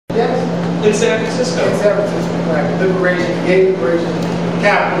Yes. In San Francisco? In San Francisco, right. Gay liberation,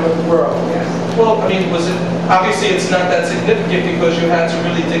 capital of the world, yes. Well, I mean, was it, obviously it's not that significant because you had to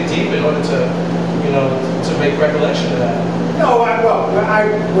really dig deep in order to, you know, to make recollection of that. No, I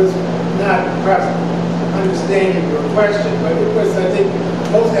was not perhaps understanding your question, but it was, I think,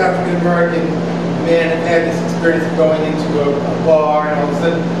 most African American men have had this experience of going into a bar and all of a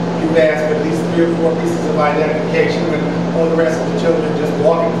sudden you've asked for at least 3 or 4 pieces of identification and all the rest of the children just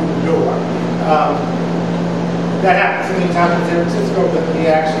walking through the door. That happens many times in San Francisco, but we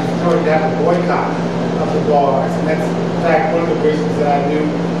actually started to have a boycott of the bars, and that's in fact one of the reasons that I knew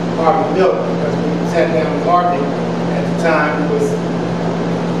Harvey Milk, because we sat down with Harvey at the time, who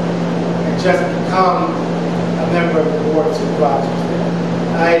had just become a member of the board of supervisors there.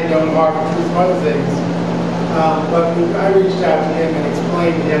 I had known Harvey through some other things, but I reached out to him and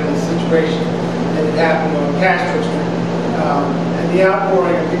explained to him the situation that had happened on Castro Street. And the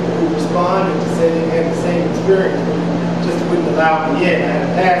outpouring of people who responded to say they had the same experience, but just wouldn't allow me in. I had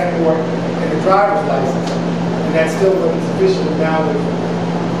a passport and a driver's license, and that still wasn't sufficient amount of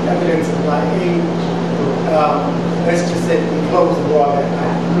evidence of my age. Let's just say we closed the bar that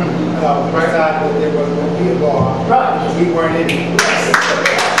night. We decided that there wasn't going to be a bar. Right. We weren't in it.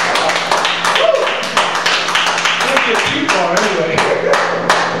 Anyway.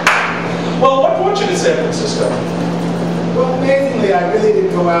 Well, what brought you to San Francisco? Well, amazingly, I really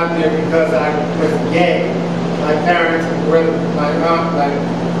didn't go out there because I was gay. My parents, my aunt,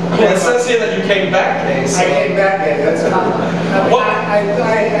 well, it says here that you came back gay. So. I came back gay, that's right.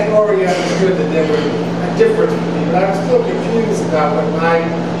 I already understood that there was a difference between me, but I was still confused about what my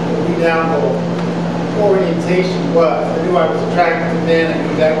down orientation was. I knew I was attracted to men, I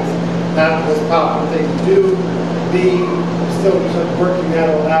knew that was not the most popular thing to do. B, still sort of working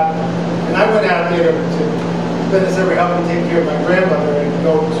that all out. And I went out there to spend the summer helping take care of my grandmother and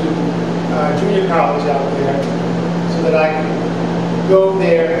go to junior college out there so that I could go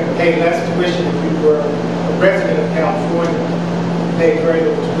there and pay less tuition if you were a resident of California. You paid very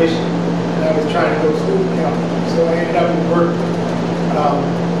little tuition. And I was trying to go to school in California. So I ended up in Berkeley,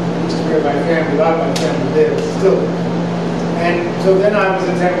 which is where my family, a lot of my family lives, still. And so then I was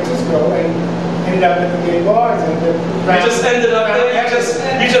in San Francisco and ended up at the gay bars. And you just ended up there?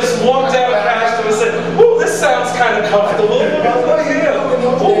 You just walked out of Castro and said, "Ooh, this sounds kind of comfortable."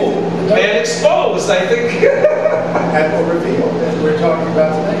 Ooh, man exposed, I think. At the reveal that we're talking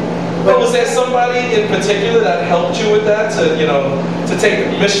about today. But was there somebody in particular that helped you with that, to, you know, to take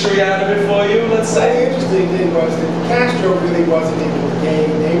the mystery out of it for you, let's say? The interesting thing was that Castro really wasn't even a gay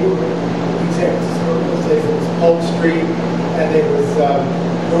neighborhood in San Francisco. There was Polk Street, and there was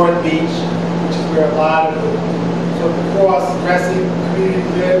North Beach, which is where a lot of the sort of cross-dressing community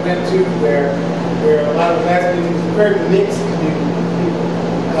went to, where a lot of lesbians, it was a very mixed community of people.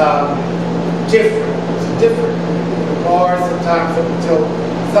 Different. It was different. The bars sometimes up until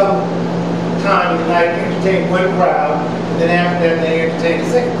some time in the night entertained one crowd, and then after that they entertained a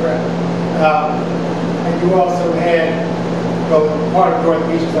second crowd. And you also had, well, part of North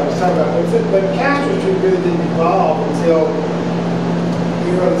Beach, as I was talking about, but Castro Street really didn't evolve until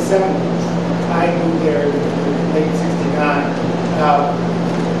the early 70s. I moved there in late '69.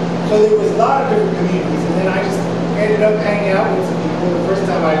 So there was a lot of different communities, and then I just ended up hanging out with some people. The first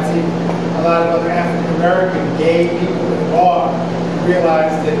time I'd seen a lot of other African-American gay people in the bar, and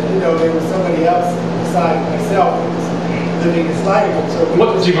realized that, you know, there was somebody else besides myself that was living this life. So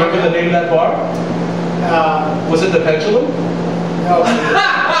what, do you remember the name of that bar? Was it the Pendulum? No.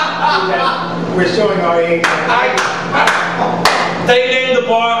 We're showing our age. They named the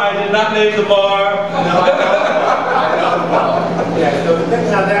bar, I did not name the bar. No, I know the bar. Yeah, so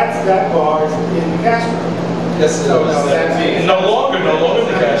now that bar is in Castro. Yes, so, no longer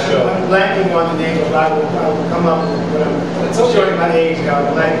the Castro. I'm blanking on the name, but I will come up with I'm showing my age now,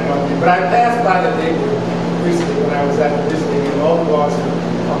 I'm blanking on it. But I passed by the neighborhood recently when I was at the visiting, and all the bars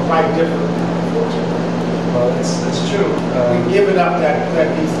are quite different, unfortunately. Well, it's true. We've given up that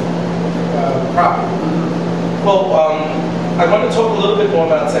piece of property. Well, I want to talk a little bit more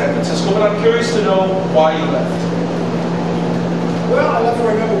about San Francisco, but I'm curious to know why you left. Well, I left for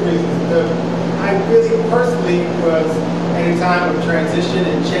a number of reasons. I really personally was at a time of transition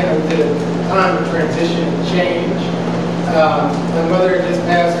and change. My mother had just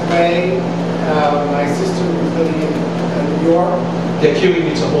passed away. My sister was living in New York. They're cueing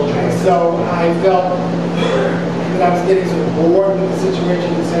me to hold you. And so I felt that I was getting sort of bored with the situation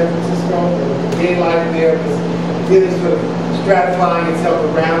in San Francisco. The gay life there was really sort of stratifying itself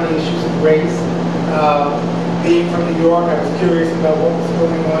around the issues of race. Being from New York, I was curious about what was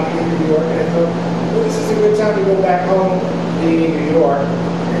going on in New York, and I thought, well, this is a good time to go back home, being in New York,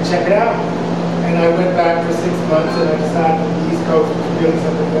 and to check it out. And I went back for 6 months, and I decided that the East Coast was really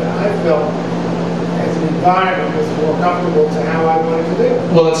something that I felt as an environment was more comfortable to how I wanted to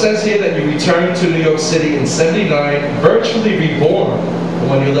live. Well, it says here that you returned to New York City in '79, virtually reborn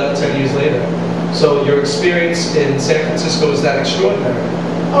when you left 10 years later. So your experience in San Francisco is that extraordinary?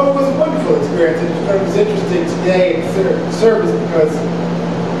 Oh, it was a wonderful experience. It was interesting today in service because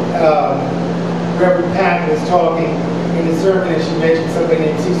Reverend Patton was talking in his sermon, and she mentioned somebody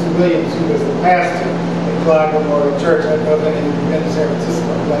named Cecil Williams, who was the pastor at Clyde Memorial Church. I don't know if any of you been to San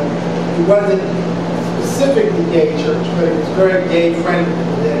Francisco, but it wasn't specifically gay church, but it was very gay friendly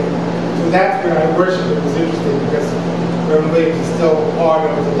today. So that's where I worship. It was interesting because Reverend Williams is still part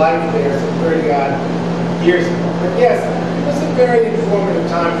of the life there, some 30-odd years ago. But yes, it was a very informative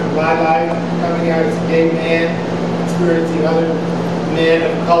time for my life, coming out as a gay man, experiencing other men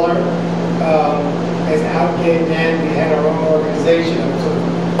of color. As out gay men, we had our own organization of sort of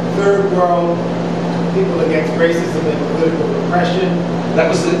third world people against racism and political repression.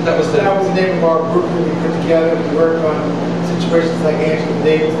 That was the name of our group that we put together. We worked on situations like Angela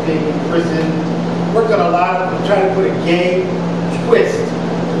Davis being in prison. Worked on a lot of, trying to put a gay twist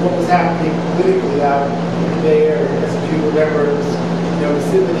to what was happening politically out there. As if you remember, it was, you know, the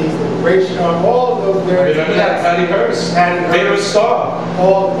symphonies, the liberation arm, all of those various. Remember that? Patty Hearst. Favorite star.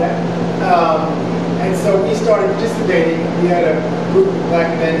 All of that. And so we started participating. We had a group of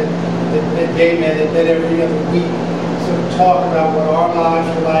black men and gay men that met every other week to sort of talk about what our lives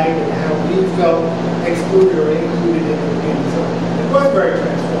were like and how we felt excluded or included in the community. So it was very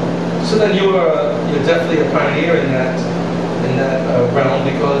transformative. So then you're definitely a pioneer in that realm,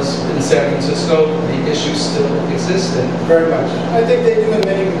 because in San Francisco the issues still exist. Very much. I think they do in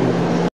many communities.